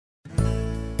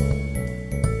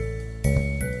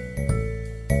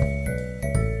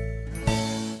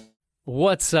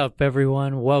What's up,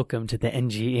 everyone? Welcome to the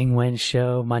NG 英文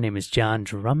Show. My name is John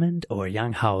Drummond, or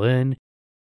Yang Haoen.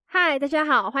 嗨，大家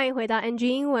好，欢迎回到 NG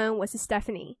英文，我是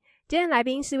Stephanie。今天来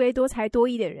宾是一位多才多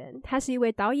艺的人，他是一位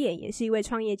导演，也是一位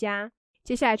创业家。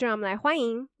接下来就让我们来欢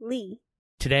迎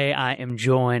Lee。Today I am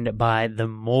joined by the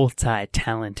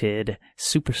multi-talented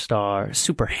superstar,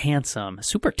 super handsome,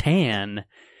 super tan,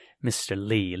 Mr.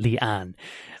 Li An.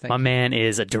 My man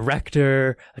is a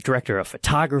director of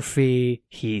photography.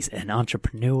 He's an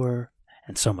entrepreneur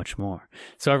and so much more.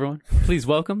 So everyone, please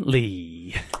welcome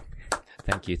Lee.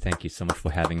 Thank you so much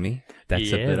for having me.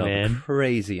 That's a bit of a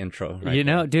crazy intro. Right you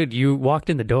know, dude, you walked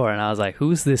in the door and I was like,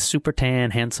 who's this super tan,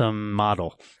 handsome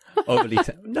model? Overly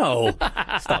no,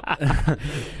 stop.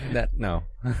 No.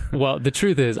 Well, the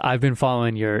truth is, I've been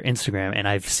following your Instagram and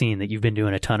I've seen that you've been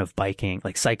doing a ton of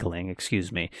cycling,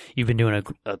 excuse me. You've been doing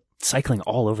a cycling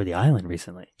all over the island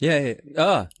recently. Yeah.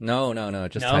 No.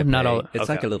 Just no, not all. It's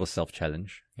like a little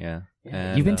self-challenge. Yeah.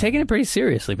 And, you've been taking it pretty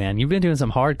seriously, man. You've been doing some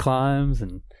hard climbs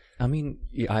and. I mean,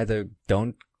 you either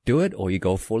don't do it or you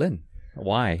go full in.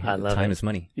 Why? I love Time it. is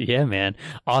money. Yeah, man.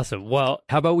 Awesome. Well,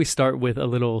 how about we start with a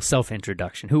little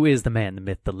self-introduction? Who is the man, the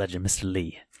myth, the legend, Mr.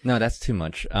 Lee? No, that's too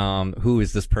much. Who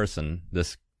is this person,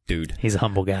 this dude? He's a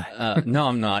humble guy. No,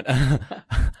 I'm not.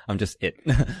 I'm just it.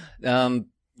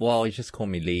 Well, you just call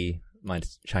me Lee. My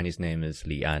Chinese name is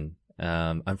Li An.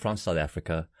 I'm from South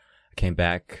Africa. I came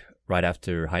back right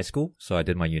after high school, so I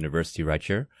did my university right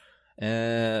here.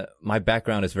 My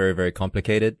background is very, very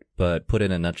complicated, but put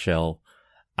in a nutshell,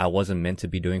 I wasn't meant to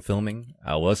be doing filming.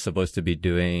 I was supposed to be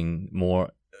doing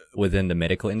more within the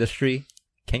medical industry.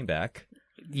 Came back.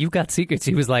 You've got secrets.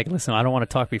 He was like, listen, I don't want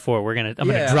to talk before. I'm going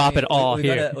to drop it all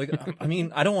here.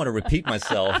 I don't want to repeat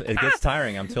myself. It gets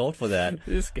tiring. I'm too old for that.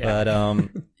 This guy. But,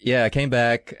 I came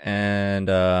back and,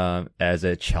 as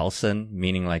a Chalsen,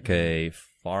 meaning like a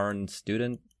foreign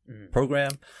student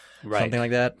program. Right. Something like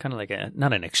that. Kind of like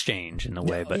not an exchange in a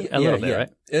way, but a little bit,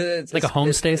 right? It's like a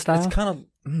homestay style? It's kind of,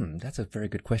 that's a very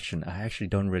good question. I actually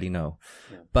don't really know.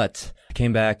 Yeah. But I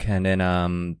came back and then,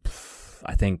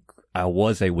 I think I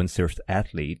was a windsurf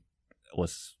athlete,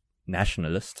 was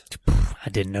nationalist. I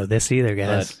didn't know this either,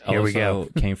 guys. But Here we go.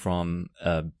 Came from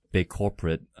a big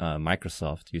corporate,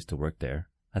 Microsoft, used to work there.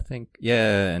 I think,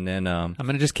 and then, I'm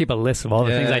going to just keep a list of all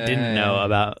the things I didn't know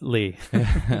about Lee.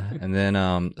 And then,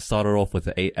 started off with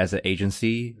as an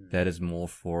agency that is more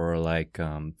for like,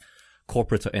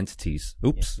 corporates or entities.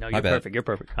 Oops. Yeah. No, you're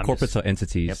perfect. Corporates or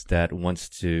entities that wants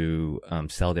to,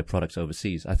 sell their products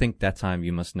overseas. I think that time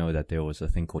you must know that there was a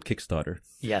thing called Kickstarter.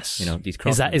 Yes. You know, these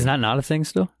is that not a thing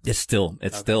still? It's still,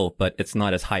 but it's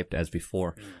not as hyped as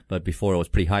before. But before it was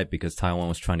pretty hyped because Taiwan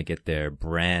was trying to get their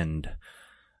brand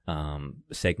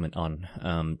segment on,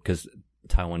 because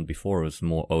Taiwan before was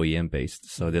more OEM based.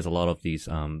 So there's a lot of these,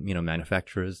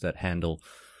 manufacturers that handle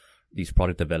these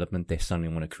product development. They suddenly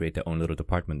want to create their own little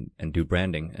department and do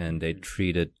branding. And they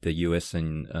treated the US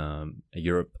and,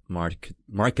 Europe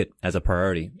market as a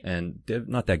priority. And they're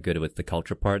not that good with the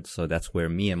culture part. So that's where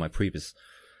me and my previous,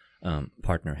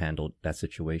 partner handled that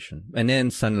situation. And then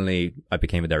suddenly I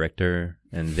became a director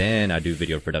and then I do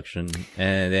video production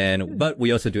but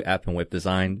we also do app and web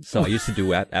design. So I used to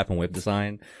do app and web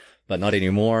design, but not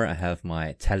anymore. I have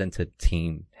my talented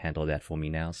team handle that for me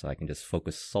now. So I can just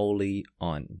focus solely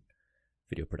on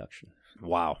video production.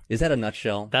 Wow. Is that a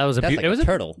nutshell? That was a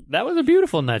turtle. That was a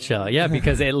beautiful nutshell. Yeah,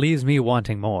 because it leaves me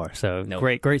wanting more. So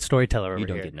great storyteller over here.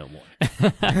 You don't get no more.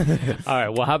 All right.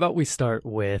 Well, how about we start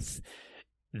with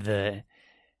I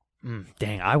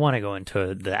want to go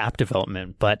into the app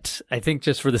development, but I think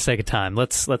just for the sake of time,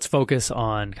 let's focus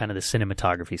on kind of the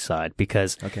cinematography side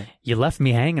because you left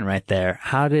me hanging right there.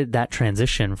 How did that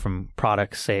transition from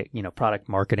product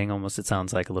marketing, almost it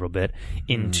sounds like a little bit,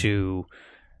 into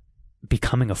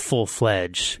becoming a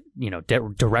full-fledged,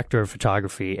 director of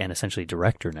photography and essentially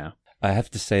director now? I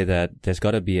have to say that there's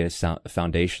got to be a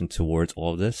foundation towards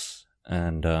all of this,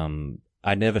 and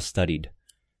I never studied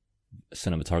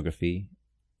cinematography,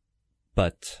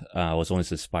 but I was always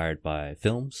inspired by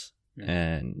films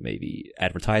and maybe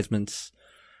advertisements.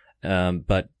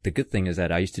 But the good thing is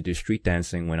that I used to do street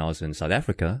dancing when I was in South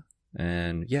Africa.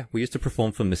 And we used to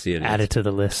perform for Missy Elliott. Add it to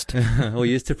the list. We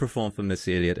used to perform for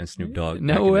Missy Elliott and Snoop Dogg.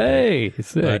 No way.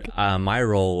 Sick. But my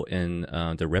role in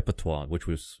the repertoire, which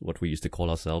was what we used to call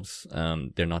ourselves,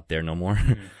 they're not there no more.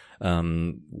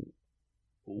 Me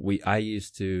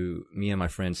and my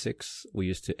friend Six, we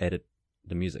used to edit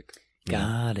the music.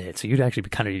 Got it. So you'd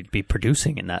actually be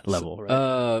producing in that level,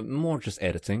 right? More just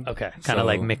editing. Okay. Kind of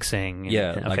like mixing.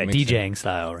 Yeah. Okay. Like mixing. DJing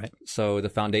style, right? So the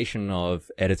foundation of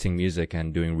editing music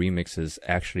and doing remixes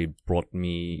actually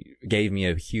gave me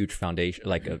a huge foundation,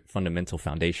 like a fundamental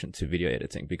foundation to video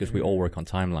editing, because we all work on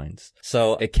timelines.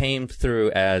 So it came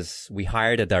through as we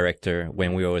hired a director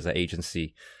when we were as an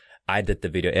agency. I did the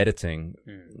video editing.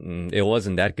 It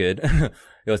wasn't that good.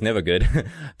 It was never good.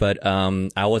 But,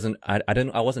 I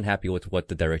wasn't happy with what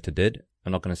the director did.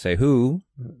 I'm not going to say who,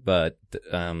 but,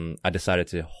 I decided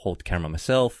to hold the camera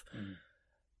myself.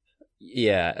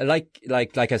 Yeah.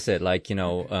 Like I said,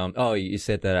 you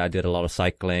said that I did a lot of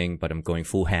cycling, but I'm going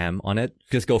full ham on it.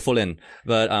 Just go full in.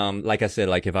 But, like I said,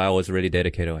 like if I was really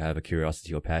dedicated or have a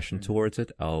curiosity or passion towards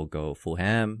it, I'll go full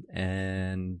ham.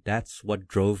 And that's what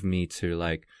drove me to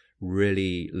like,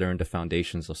 really learn the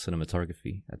foundations of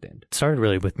cinematography at the end. It started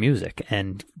really with music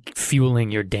and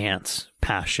fueling your dance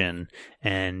passion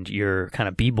and your kind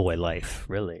of b-boy life,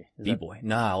 really. B-boy?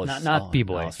 No, I was not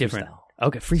b-boy, different. Freestyle.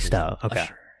 Okay, freestyle. Okay.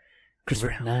 Usher. Chris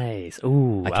Brown. Nice.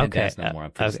 Ooh, I can't dance no more.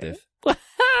 I'm pretty stiff.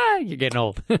 You're getting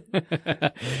old.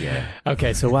 Yeah.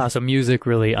 Okay, so wow, so music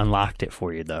really unlocked it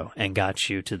for you though, and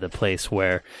got you to the place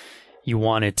where you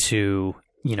wanted to,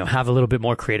 have a little bit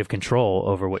more creative control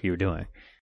over what you were doing.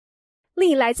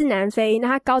 丽来自南非，那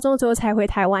他高中之后才回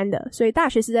台湾的，所以大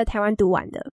学是在台湾读完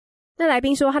的。那来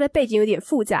宾说他的背景有点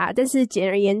复杂，但是简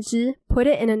而言之 ，put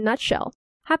it in a nutshell，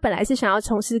 他本来是想要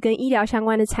从事跟医疗相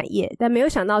关的产业，但没有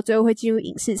想到最后会进入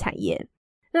影视产业。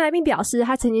那来宾表示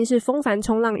他曾经是风帆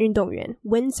冲浪运动员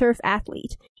windsurf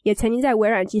athlete， 也曾经在微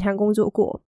软集团工作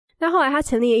过。那后来他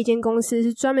成立了一间公司，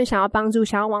是专门想要帮助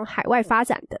想要往海外发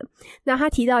展的。那他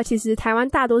提到其实台湾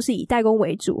大多是以代工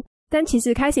为主，但其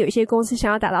实开始有一些公司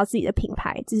想要打造自己的品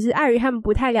牌，只是碍于他们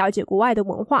不太了解国外的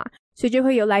文化，所以就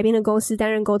会由来宾的公司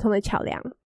担任沟通的桥梁。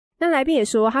那来宾也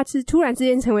说他是突然之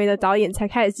间成为了导演才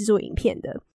开始制作影片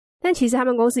的，但其实他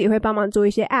们公司也会帮忙做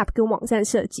一些 App 跟网站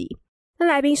设计。那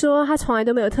来宾说他从来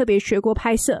都没有特别学过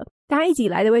拍摄，但他一直以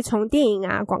来都会从电影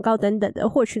啊、广告等等的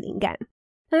获取灵感。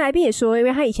那来宾也说因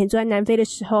为他以前住在南非的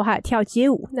时候还有跳街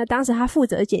舞，那当时他负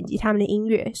责剪辑他们的音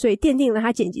乐，所以奠定了他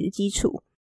剪辑的基础。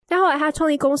但后来他创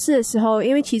立公司的时候，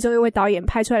因为其中一位导演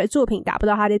拍出来的作品达不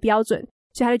到他的标准，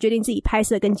所以他就决定自己拍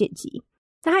摄跟剪辑。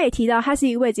那他也提到他是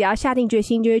一位只要下定决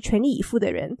心就会全力以赴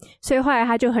的人，所以后来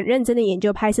他就很认真的研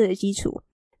究拍摄的基础。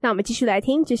那我们继续来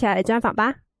听接下来的专访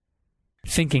吧。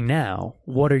Thinking now,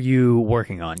 what are you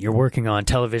working on? You're working on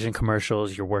television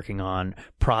commercials, you're working on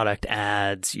product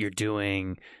ads, are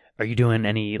you doing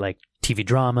any like TV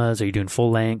dramas? Are you doing full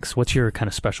lengths? What's your kind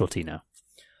of specialty now?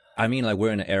 I mean, like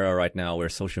we're in an era right now where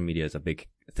social media is a big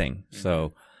thing. Mm-hmm.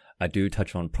 So I do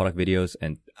touch on product videos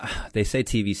and they say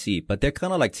TVC, but they're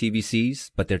kind of like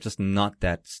TVCs, but they're just not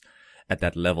at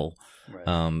that level.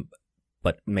 Right.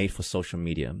 But made for social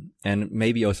media and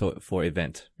maybe also for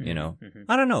event, Mm-hmm.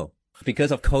 I don't know.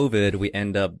 Because of COVID,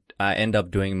 I end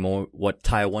up doing more what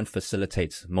Taiwan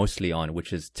facilitates mostly on,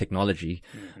 which is technology.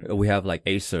 Mm-hmm. We have like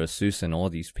Acer, ASUS, and all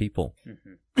these people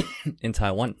in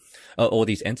Taiwan, all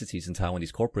these entities in Taiwan,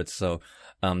 these corporates. So,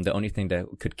 the only thing that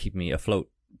could keep me afloat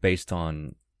based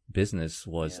on business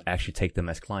was actually take them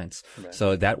as clients. Right.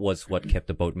 So that was what kept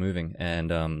the boat moving.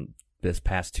 And, this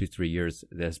past 2-3 years,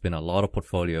 there's been a lot of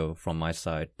portfolio from my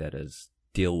side that is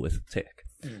deal with tech.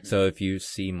 Mm-hmm. So if you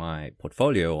see my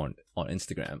portfolio on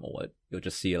Instagram or what, you'll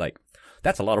just see like,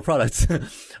 that's a lot of products.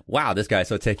 Wow, this guy's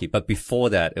so techy. But before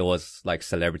that, it was like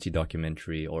celebrity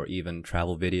documentary or even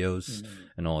travel videos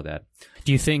and all that.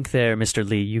 Do you think there, Mr.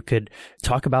 Lee, you could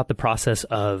talk about the process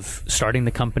of starting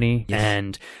the company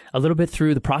and a little bit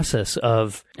through the process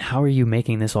of how are you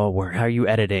making this all work? How are you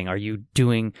editing? Are you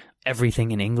doing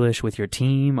everything in English with your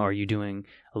team? Are you doing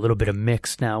a little bit of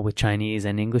mix now with Chinese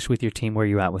and English with your team? Where are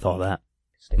you at with all that?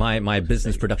 My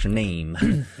business production name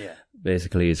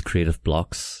basically is Creative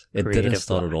Blocks. It didn't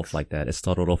start off like that. It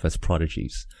started off as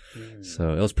Prodigies.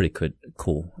 So it was pretty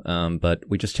cool. But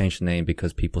we just changed the name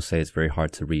because people say it's very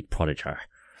hard to read Prodigy.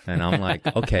 And I'm like,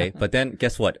 okay. But then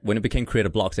guess what? When it became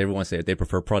Creative Blocks, everyone said they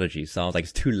prefer Prodigy. So I was like,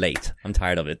 it's too late. I'm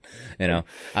tired of it. I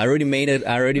already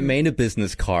made a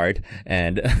business card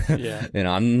and,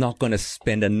 I'm not going to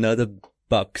spend another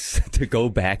bucks to go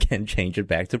back and change it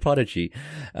back to Prodigy.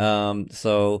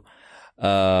 So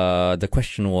the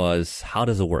question was, how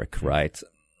does it work, right?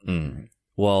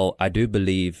 Well, I do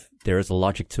believe there is a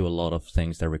logic to a lot of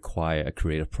things that require a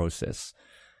creative process.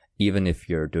 Even if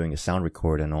you're doing a sound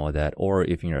record and all that, or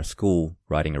if you're at school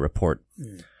writing a report,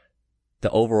 the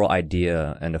overall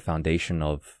idea and the foundation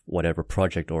of whatever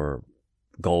project or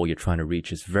goal you're trying to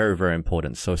reach is very, very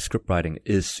important. So script writing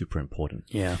is super important.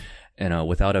 Yeah. And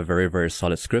without a very, very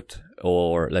solid script,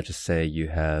 or let's just say you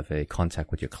have a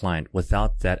contact with your client,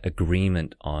 without that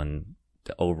agreement on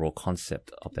the overall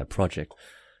concept of that project,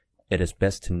 it is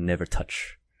best to never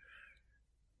touch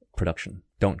production.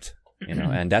 Don't.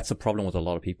 And that's a problem with a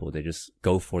lot of people. They just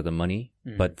go for the money.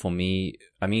 But for me,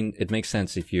 I mean, it makes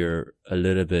sense if you're a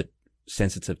little bit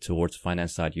sensitive towards the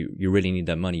finance side. You really need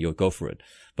that money, you'll go for it.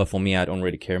 But for me, I don't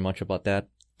really care much about that.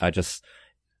 I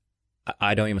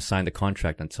don't even sign the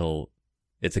contract until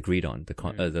it's agreed on. The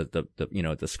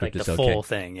script like is the okay. full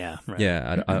thing, yeah. Right.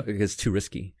 Yeah, it's too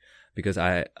risky because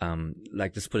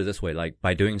just put it this way, like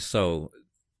by doing so,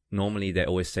 normally they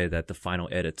always say that the final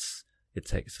edits, it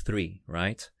takes 3,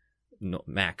 right? No,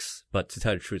 max. But to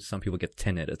tell the truth, some people get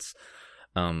 10 edits.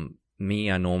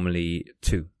 Me, I normally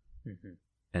 2.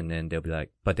 And then they'll be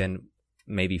like, but then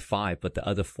maybe 5, but the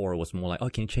other 4 was more like, oh,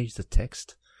 can you change the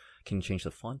text? Can you change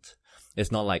the font?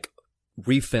 It's not like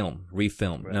refilm.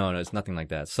 Right. No, it's nothing like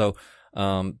that. So,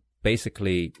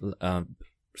 basically,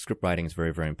 script writing is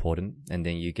very, very important. And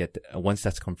then you get, once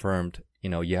that's confirmed,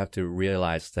 you have to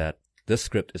realize that this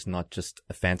script is not just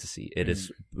a fantasy. It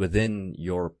is within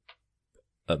your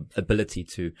ability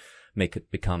to make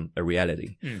it become a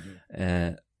reality.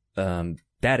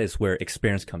 That is where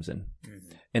experience comes in.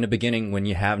 In the beginning, when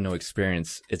you have no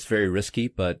experience, it's very risky,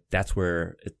 but that's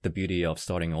where the beauty of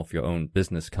starting off your own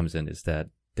business comes in, is that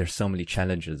there's so many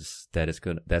challenges that is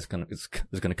going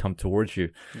to come towards you,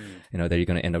 that you're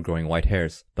going to end up growing white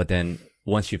hairs. But then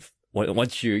once you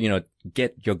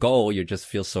get your goal, you just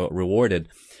feel so rewarded.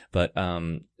 But,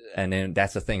 and then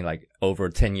that's the thing, like over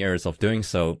 10 years of doing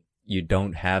so, you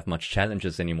don't have much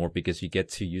challenges anymore because you get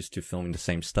too used to filming the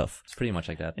same stuff. It's pretty much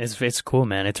like that. It's cool,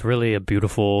 man. It's really a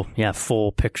beautiful,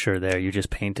 full picture there you just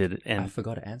painted. And I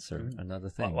forgot to answer another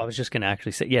thing. Well, I was just going to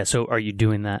actually say, so are you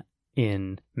doing that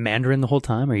in Mandarin the whole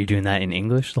time? Are you doing that in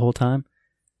English the whole time?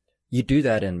 You do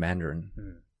that in Mandarin.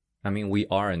 I mean, we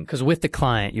are in... Because with the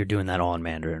client, you're doing that all in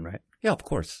Mandarin, right? Yeah, of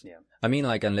course. Yeah. I mean,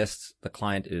 like, unless the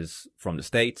client is from the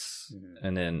States,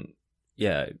 and then,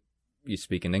 you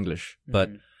speak in English.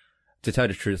 But to tell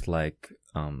the truth, like,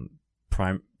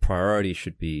 priority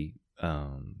should be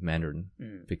Mandarin,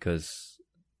 because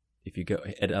if you go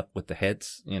head up with the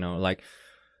heads, like,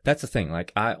 that's the thing.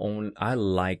 Like, I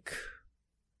like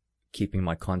keeping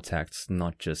my contacts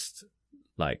not just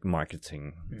like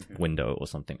marketing window or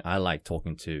something. I like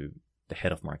talking to the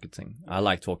head of marketing. I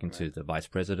like talking to the vice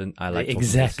president. I like talking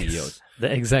to the CEOs.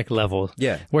 The exec level.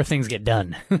 Yeah. Where things get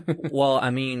done. Well,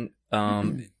 I mean,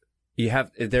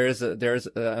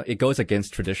 it goes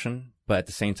against tradition, but at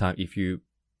the same time, if you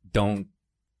don't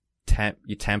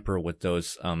tamper with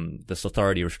those, this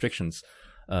authority restrictions,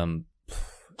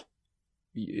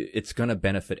 it's going to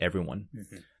benefit everyone,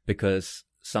 because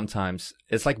sometimes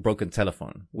it's like broken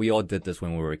telephone. We all did this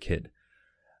when we were a kid.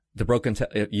 The broken,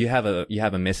 you have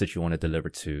a message you want to deliver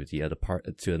to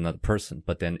to another person,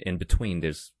 but then in between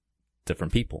there's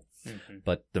different people,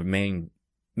 but the main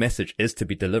message is to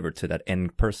be delivered to that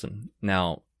end person.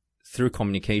 Now, through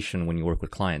communication, when you work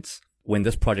with clients, when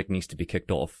this project needs to be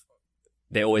kicked off,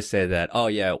 they always say that, oh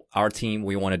yeah, our team,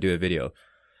 we want to do a video.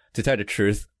 To tell the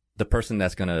truth, the person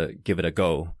that's going to give it a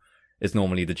go is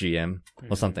normally the GM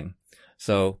or something.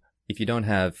 So if you don't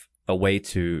have a way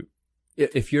to,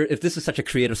 if this is such a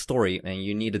creative story and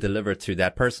you need to deliver to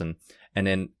that person, and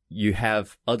then you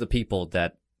have other people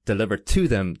that deliver to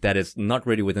them that is not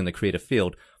really within the creative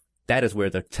field, that is where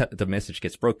the message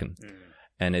gets broken,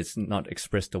 and it's not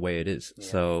expressed the way it is. Yeah.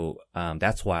 So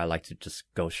that's why I like to just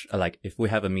go. Like, if we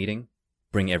have a meeting,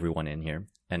 bring everyone in here,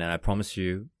 and then I promise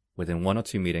you, within 1 or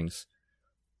 2 meetings,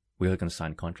 we're going to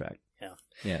sign a contract.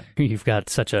 Yeah. You've got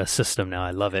such a system now.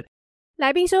 I love it.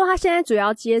 来宾说他现在主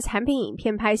要接产品影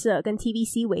片拍摄跟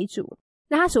TVC 为主，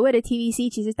那他所谓的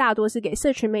TVC 其实大多是给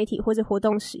社群媒体或者活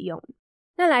动使用。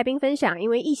那来宾分享，因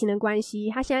为疫情的关系，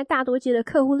他现在大多接的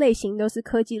客户类型都是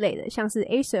科技类的，像是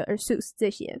Acer、ASUS 这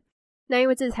些。那因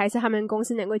为这才是他们公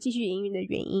司能够继续营运的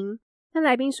原因。那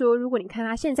来宾说，如果你看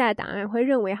他现在的档案，会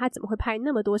认为他怎么会拍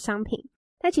那么多商品？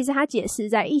但其实他解释，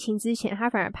在疫情之前，他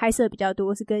反而拍摄比较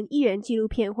多是跟艺人纪录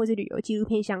片或是旅游纪录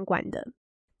片相关的。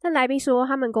那来宾说，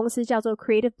他们公司叫做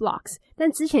Creative Blocks，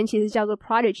 但之前其实叫做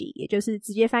Prodigy， 也就是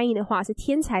直接翻译的话是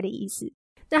天才的意思。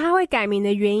那他会改名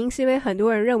的原因是因为很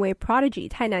多人认为 Prodigy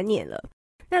太难念了。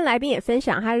那来宾也分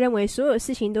享，他认为所有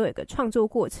事情都有一个创作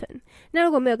过程。那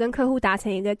如果没有跟客户达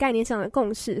成一个概念上的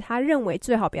共识，他认为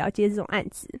最好不要接这种案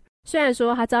子。虽然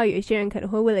说他知道有一些人可能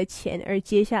会为了钱而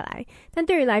接下来，但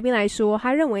对于来宾来说，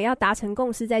他认为要达成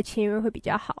共识再签约会比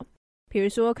较好。比如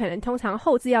说可能通常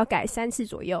后字要改3次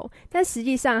左右，但实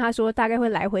际上他说大概会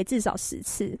来回至少10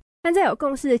次。但在有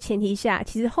共识的前提下，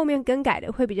其实后面更改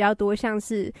的会比较多，像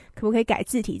是可不可以改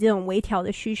字体这种微调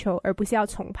的需求，而不是要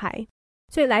重拍。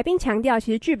所以来宾强调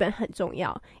其实剧本很重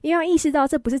要，因为要意识到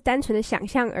这不是单纯的想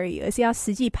象而已，而是要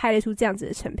实际拍得出这样子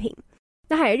的成品。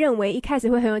那他也认为一开始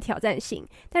会很有挑战性，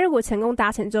但如果成功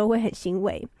达成之后会很欣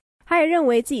慰。他也认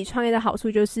为自己创业的好处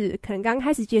就是可能刚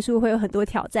开始接触会有很多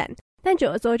挑战，但久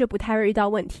了之后就不太会遇到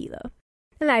问题了。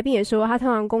那来宾也说他通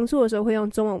常工作的时候会用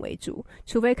中文为主，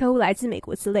除非客户来自美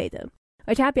国之类的。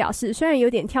而且他表示虽然有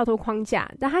点跳脱框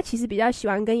架，但他其实比较喜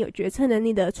欢跟有决策能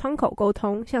力的窗口沟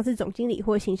通，像是总经理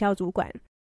或行销主管。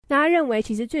那他认为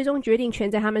其实最终决定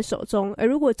权在他们手中，而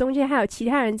如果中间还有其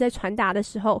他人在传达的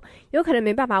时候，有可能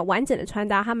没办法完整的传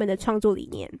达他们的创作理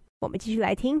念。我们继续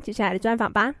来听接下来的专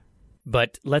访吧。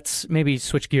But let's maybe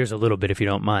switch gears a little bit if you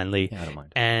don't mind, Lee. Yeah, I don't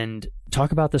mind. And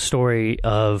talk about the story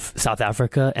of South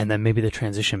Africa and then maybe the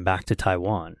transition back to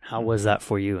Taiwan. How was that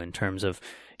for you in terms of,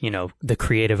 the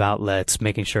creative outlets,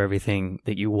 making sure everything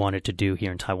that you wanted to do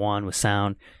here in Taiwan was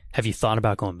sound? Have you thought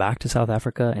about going back to South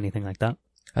Africa, anything like that?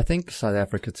 I think South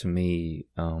Africa to me,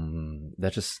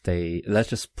 let's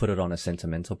just put it on a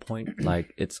sentimental point.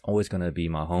 Like it's always going to be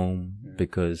my home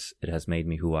because it has made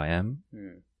me who I am.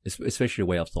 Especially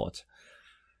way of thought.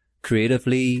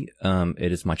 Creatively,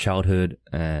 it is my childhood,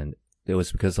 and it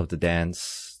was because of the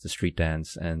dance, the street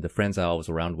dance, and the friends I was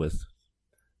around with.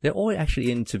 They're all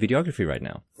actually into videography right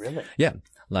now. Really? Yeah.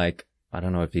 Like, I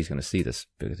don't know if he's going to see this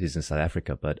because he's in South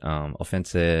Africa, but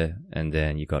Offense, and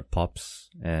then you got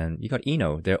Pops, and you got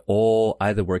Eno. They're all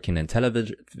either working in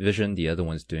television, the other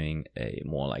one's doing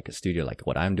more like a studio like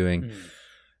what I'm doing.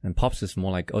 And Pops is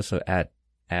more like also ad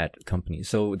company.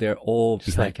 So they're all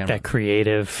just behind like camera. That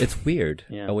creative. It's weird.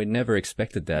 Yeah. We never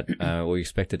expected that. We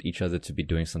expected each other to be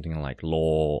doing something like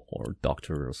law or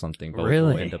doctor or something, but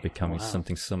really? we'll end up becoming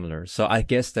something similar. So I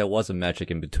guess there was a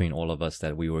magic in between all of us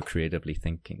that we were creatively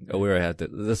thinking. We had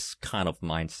this kind of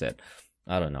mindset.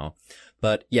 I don't know.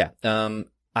 But yeah,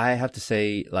 I have to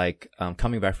say, like,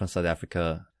 coming back from South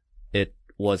Africa, it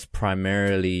was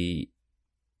primarily,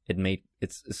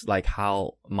 it's like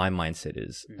how my mindset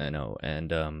is, and,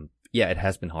 it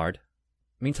has been hard.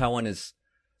 I mean, Taiwan it's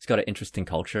got an interesting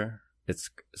culture. It's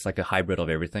like a hybrid of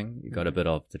everything. You got a bit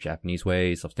of the Japanese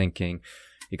ways of thinking.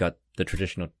 You got the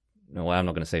traditional, I'm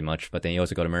not going to say much, but then you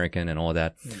also got American and all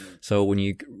that. So when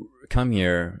you come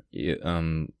here,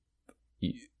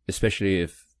 especially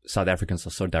if South Africans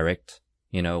are so direct,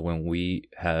 when we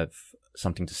have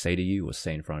something to say to you, we'll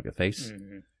say in front of your face.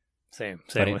 Same.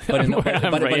 But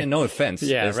in no offense.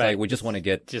 Yeah, it's like we just want to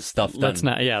get stuff done.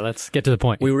 Let's get to the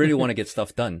point. We really want to get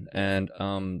stuff done. And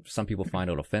some people find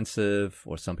it offensive,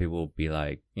 or some people will be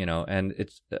like, and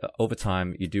it's over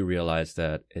time you do realize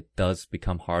that it does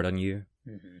become hard on you.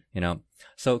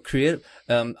 So creative,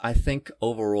 I think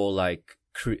overall, like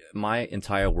my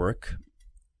entire work,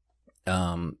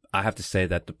 I have to say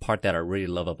that the part that I really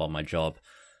love about my job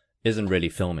isn't really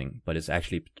filming, but it's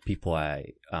actually people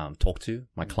I talk to,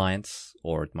 my clients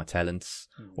or my talents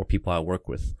or people I work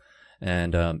with.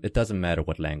 And it doesn't matter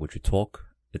what language we talk.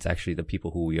 It's actually the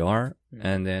people who we are.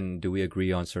 And then do we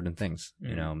agree on certain things,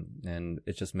 and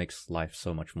it just makes life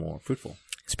so much more fruitful.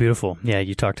 It's beautiful. Yeah,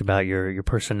 you talked about your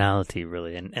personality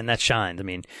really, and that shines. I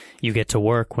mean, you get to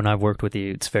work. When I've worked with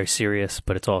you, it's very serious,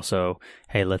 but it's also,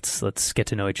 hey, let's get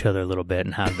to know each other a little bit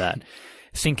and have that.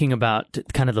 Thinking about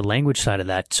kind of the language side of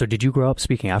that. So did you grow up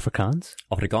speaking Afrikaans?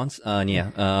 Afrikaans?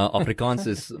 Yeah. Afrikaans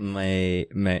is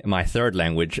my third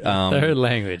language. Third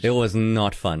language. It was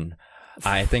not fun.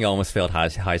 I think I almost failed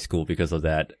high school because of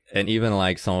that. And even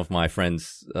like some of my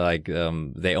friends, like,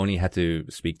 they only had to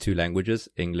speak 2 languages,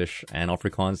 English and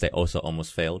Afrikaans. They also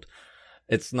almost failed.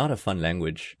 It's not a fun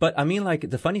language. But I mean, like,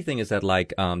 the funny thing is that,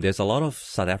 like, there's a lot of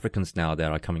South Africans now that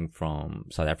are coming from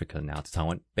South Africa now to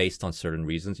Taiwan based on certain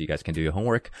reasons. You guys can do your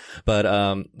homework. But,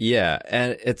 yeah,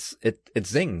 and it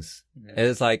zings.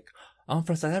 It's like, I'm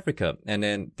from South Africa. And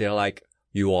then they're like,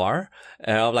 you are?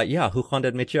 And I'm like, yeah, who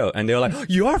hunted Mitchell? And they're like,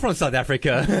 you are from South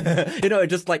Africa.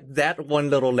 Just like that one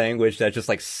little language that just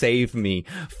like saved me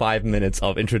 5 minutes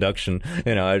of introduction.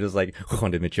 I just like, who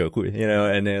hunted Mitchell?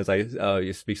 And then it's like, oh,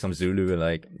 you speak some Zulu,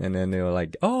 and then they were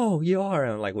like, oh, you are.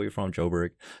 And I'm like, we're from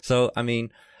Joburg. So, I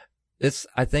mean,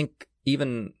 I think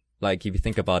even like if you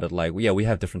think about it, like, yeah, we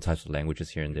have different types of languages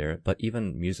here and there, but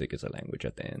even music is a language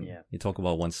at the end. Yeah. You talk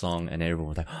about one song and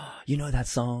everyone's like, oh, you know that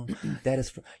song? That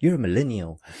is, you're a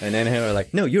millennial. And then they're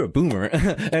like, no, you're a boomer.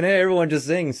 And then everyone just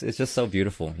sings. It's just so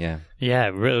beautiful. Yeah. Yeah,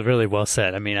 really, really well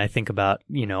said. I mean, I think about,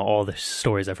 all the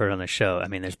stories I've heard on the show. I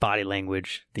mean, there's body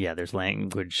language. Yeah, there's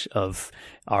language of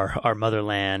our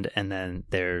motherland, and then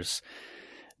there's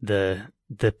the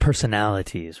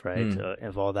personalities, right,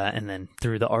 of all that, and then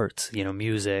through the arts,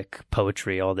 music,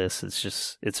 poetry, all this. It's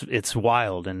just it's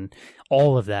wild, and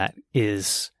all of that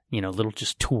is little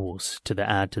just tools to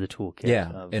add to the toolkit.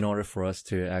 Yeah, in order for us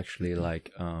to actually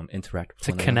interact with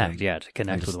to connect, to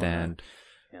connect with one another.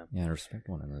 Yeah, respect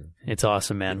one another. It's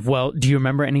awesome, man. Well, do you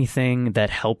remember anything that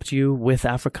helped you with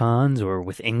Afrikaans or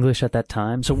with English at that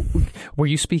time? So were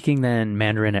you speaking then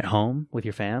Mandarin at home with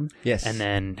your fam? Yes. And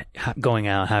then going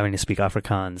out, having to speak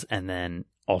Afrikaans, and then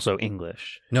also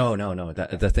English? No.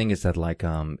 The thing is that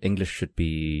English should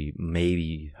be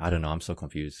maybe, I don't know, I'm so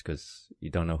confused because you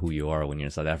don't know who you are when you're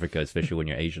in South Africa, especially when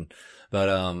you're Asian. But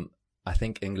I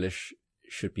think English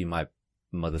should be my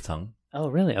mother tongue. Oh,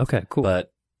 really? Okay, cool.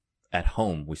 But at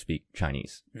home, we speak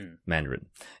Chinese, Mandarin,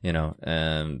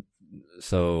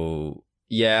 so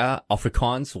yeah,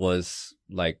 Afrikaans was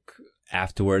like,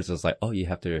 afterwards, I was like, oh, you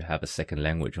have to have a second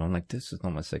language. I'm like, this is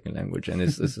not my second language. And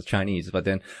this is Chinese. But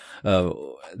then,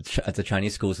 the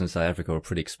Chinese schools in South Africa were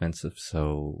pretty expensive.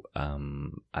 So,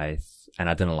 I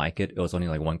didn't like it. It was only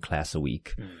like one class a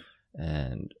week.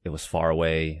 And it was far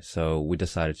away. So we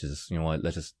decided to just,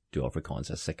 let's just do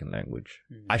Afrikaans as second language.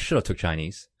 I should have took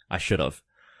Chinese. I should have.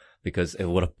 Because it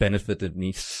would have benefited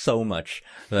me so much.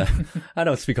 I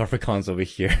don't speak Afrikaans over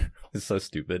here. It's so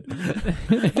stupid.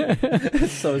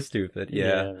 It's so stupid.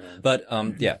 Yeah. But,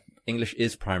 English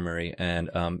is primary.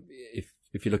 And,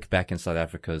 if you look back in South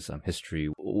Africa's history,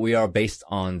 we are based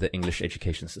on the English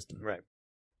education system. Right.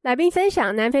 来宾分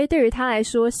享南非对于他来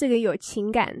说是个有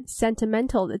情感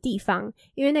sentimental 的地方，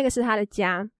因为那个是他的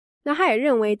家。那他也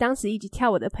认为当时一起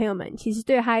跳舞的朋友们其实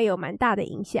对他也有蛮大的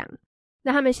影响。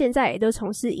那他们现在也都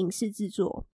从事影视制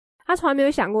作。他从来没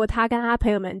有想过他跟他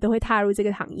朋友们都会踏入这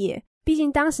个行业，毕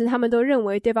竟当时他们都认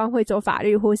为对方会走法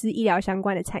律或是医疗相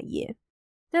关的产业。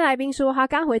那来宾说他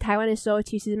刚回台湾的时候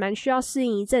其实蛮需要适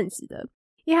应一阵子的，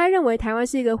因为他认为台湾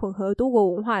是一个混合多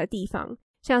国文化的地方，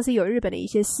像是有日本的一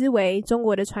些思维、中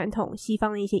国的传统、西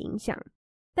方的一些影响。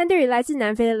但对于来自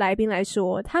南非的来宾来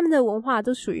说，他们的文化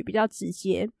都属于比较直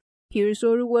接，比如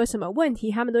说如果有什么问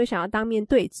题，他们都会想要当面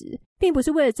对质，并不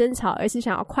是为了争吵，而是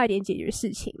想要快点解决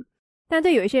事情。但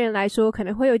对有一些人来说，可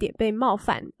能会有点被冒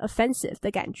犯 offensive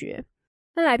的感觉。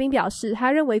那来宾表示，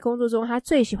他认为工作中他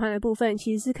最喜欢的部分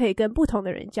其实是可以跟不同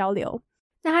的人交流。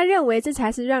那他认为这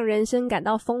才是让人生感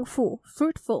到丰富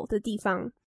fruitful 的地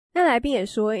方。那来宾也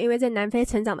说，因为在南非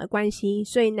成长的关系，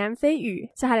所以南非语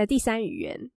是他的第三语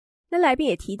言。那来宾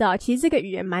也提到，其实这个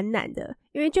语言蛮难的，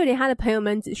因为就连他的朋友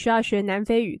们只需要学南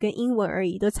非语跟英文而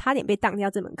已，都差点被当掉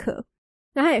这门课。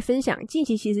那他也分享，近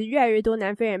期其实越来越多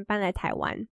南非人搬来台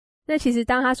湾。那其实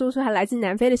当他说出他来自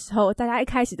南非的时候，大家一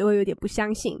开始都会有点不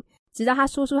相信，直到他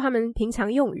说出他们平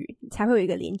常用语，才会有一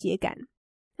个连结感。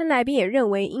那来宾也认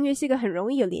为，音乐是一个很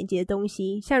容易有连结的东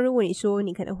西，像如果你说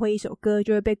你可能会一首歌，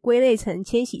就会被归类成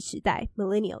千禧时代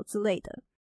millennial 之类的。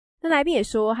那来宾也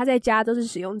说，他在家都是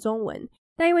使用中文，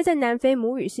但因为在南非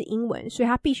母语是英文，所以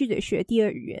他必须得学第二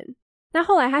语言。那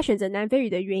后来他选择南非语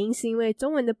的原因是因为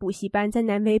中文的补习班在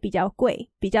南非比较贵，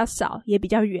比较少，也比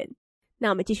较远。那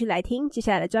我们继续来听接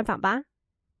下来的专访吧。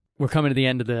We're coming to the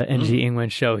end of the NG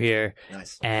English show here.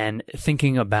 Nice. And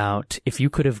thinking about if you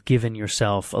could have given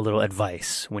yourself a little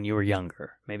advice when you were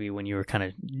younger, maybe when you were kind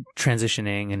of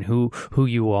transitioning and who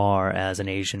you are as an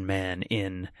Asian man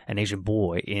an Asian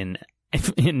boy in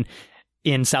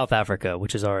South Africa,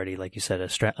 which is already, like you said,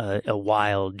 a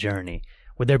wild journey.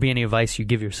 Would there be any advice you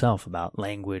give yourself about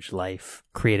language, life,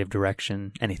 creative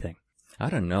direction, anything? I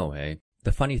don't know, eh?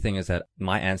 The funny thing is that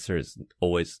my answer is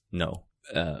always no.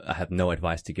 I have no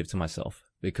advice to give to myself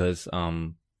because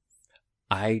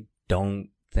I don't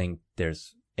think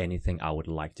there's anything I would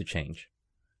like to change.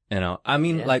 I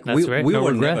mean, we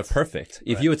were never perfect.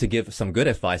 If you were to give some good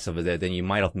advice over there, then you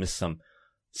might have missed some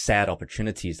sad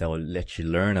opportunities that would let you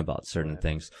learn about certain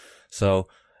things. So,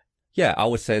 yeah, I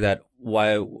would say that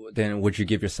why then would you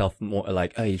give yourself more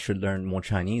like, oh, you should learn more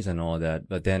Chinese and all that,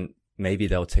 but then maybe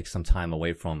that'll take some time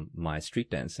away from my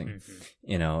street dancing,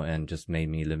 and just made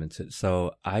me limited.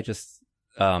 So I just,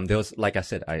 there was, like I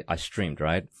said, I streamed,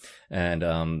 right? And,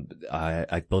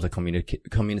 I built a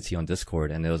community on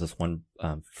Discord, and there was this one,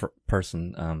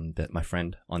 person, that my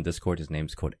friend on Discord, his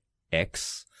name's called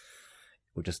X.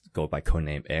 we'll just go by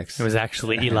codename X. It was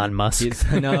actually Elon Musk. He's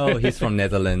from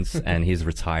Netherlands and he's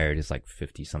retired. He's like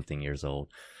 50 something years old.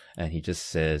 And he just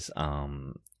says,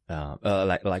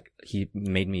 like he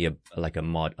made me a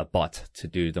bot to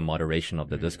do the moderation of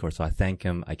the Discord. So I thank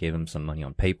him. I gave him some money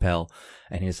on PayPal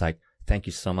and he's like, thank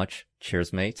you so much.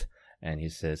 Cheers, mate. And he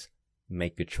says,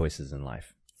 make good choices in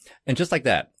life. And just like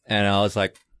that. And I was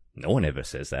like, no one ever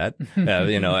says that,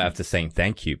 after saying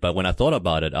thank you. But when I thought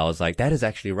about it, I was like, that is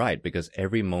actually right, because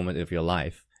every moment of your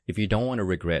life, if you don't want to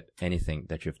regret anything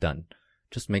that you've done,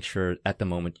 just make sure at the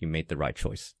moment you made the right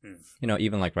choice.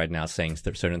 Even like right now saying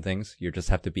certain things, you just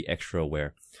have to be extra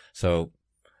aware. So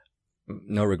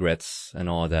no regrets and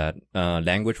all that.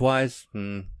 Language wise,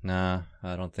 nah,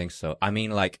 I don't think so. I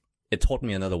mean, like it taught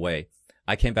me another way.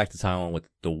 I came back to Taiwan with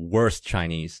the worst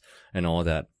Chinese and all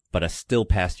that, but I still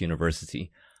passed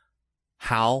university.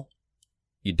 How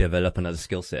you develop another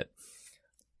skill set,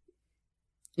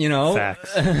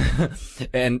 Facts.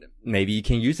 And maybe you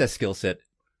can use that skill set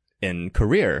in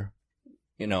career,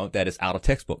 that is out of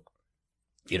textbook.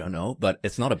 You don't know, but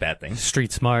it's not a bad thing.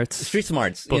 Street smarts,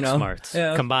 book smarts.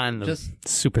 Yeah, combine them. Just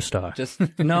superstar.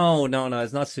 No,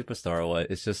 it's not superstar.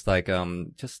 It's just like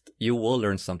just you will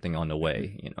learn something on the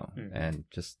way, and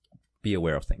just be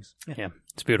aware of things. Yeah,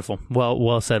 it's beautiful.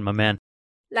 Well said, my man.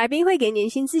 来宾会给年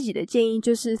薪自己的建议，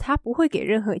就是他不会给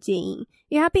任何建议，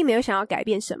因为他并没有想要改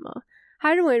变什么。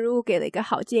他认为如果给了一个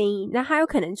好建议，那他有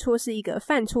可能错失一个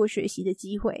犯错学习的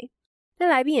机会。那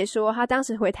来宾也说，他当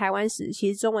时回台湾时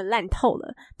其实中文烂透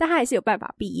了，但他还是有办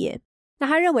法毕业。那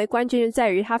他认为关键就在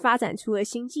于他发展出了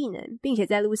新技能，并且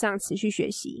在路上持续学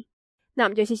习。那我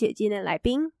们就谢谢今天的来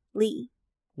宾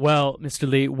Lee。Well, Mr.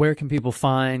 Lee, where can people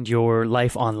find your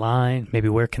life online? Maybe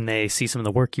where can they see some of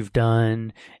the work you've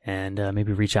done and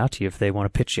maybe reach out to you if they want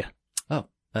to pitch you?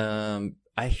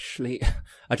 Actually,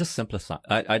 I just simplify.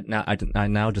 I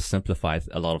now just simplified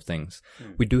a lot of things.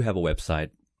 We do have a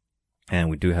website and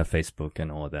we do have Facebook and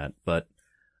all that, but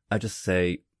I just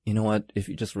say, you know what? If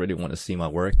you just really want to see my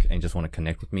work and just want to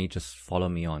connect with me, just follow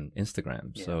me on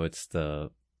Instagram. Yeah. So it's the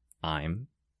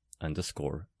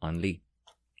I'm_on Lee.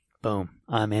 Boom.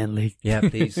 I'm An Lee. Yeah,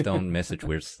 please don't message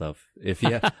weird stuff. If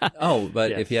you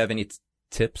if you have any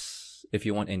tips, if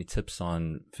you want any tips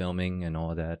on filming and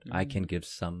all that, I can give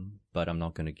some, but I'm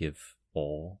not going to give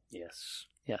all. Yes.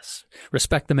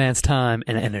 Respect the man's time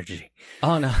and energy.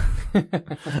 Oh, no.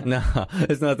 No,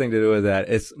 it's nothing to do with that.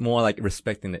 It's more like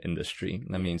respecting the industry.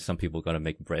 I mean, some people got to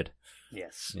make bread.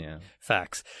 Yes. Yeah.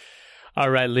 Facts. All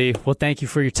right, Lee. Well, thank you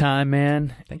for your time,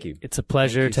 man. Thank you. It's a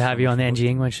pleasure to have you on the NG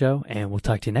Ingwen Show, and we'll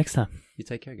talk to you next time. You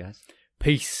take care, guys.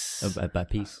 Peace. Bye.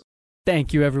 Peace.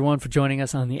 Thank you, everyone, for joining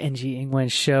us on the NG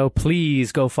Ingwen Show.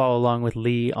 Please go follow along with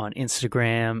Lee on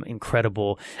Instagram.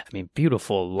 Incredible.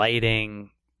 Beautiful lighting,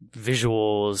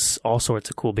 visuals, all sorts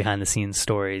of cool behind-the-scenes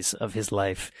stories of his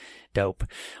life. Dope.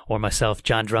 Or myself,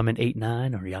 John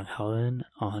Drummond89 or Yang Haoen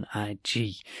on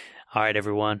IG. All right,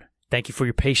 everyone. Thank you for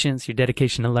your patience, your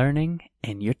dedication to learning,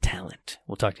 and your talent.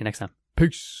 We'll talk to you next time.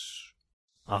 Peace.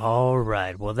 All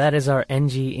right. Well, that is our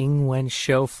NG Ingwen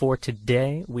Show for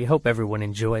today. We hope everyone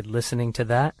enjoyed listening to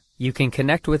that. You can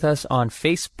connect with us on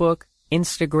Facebook,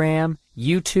 Instagram,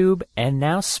 YouTube, and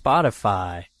now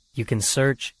Spotify. You can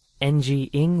search NG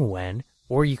Ingwen,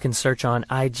 or you can search on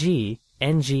IG,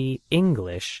 NG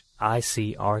English,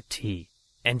 ICRT.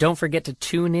 And don't forget to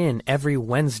tune in every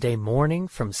Wednesday morning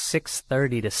from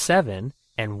 6:30 to 7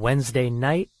 and Wednesday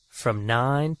night from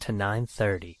 9 to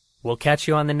 9:30. We'll catch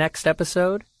you on the next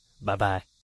episode. Bye-bye.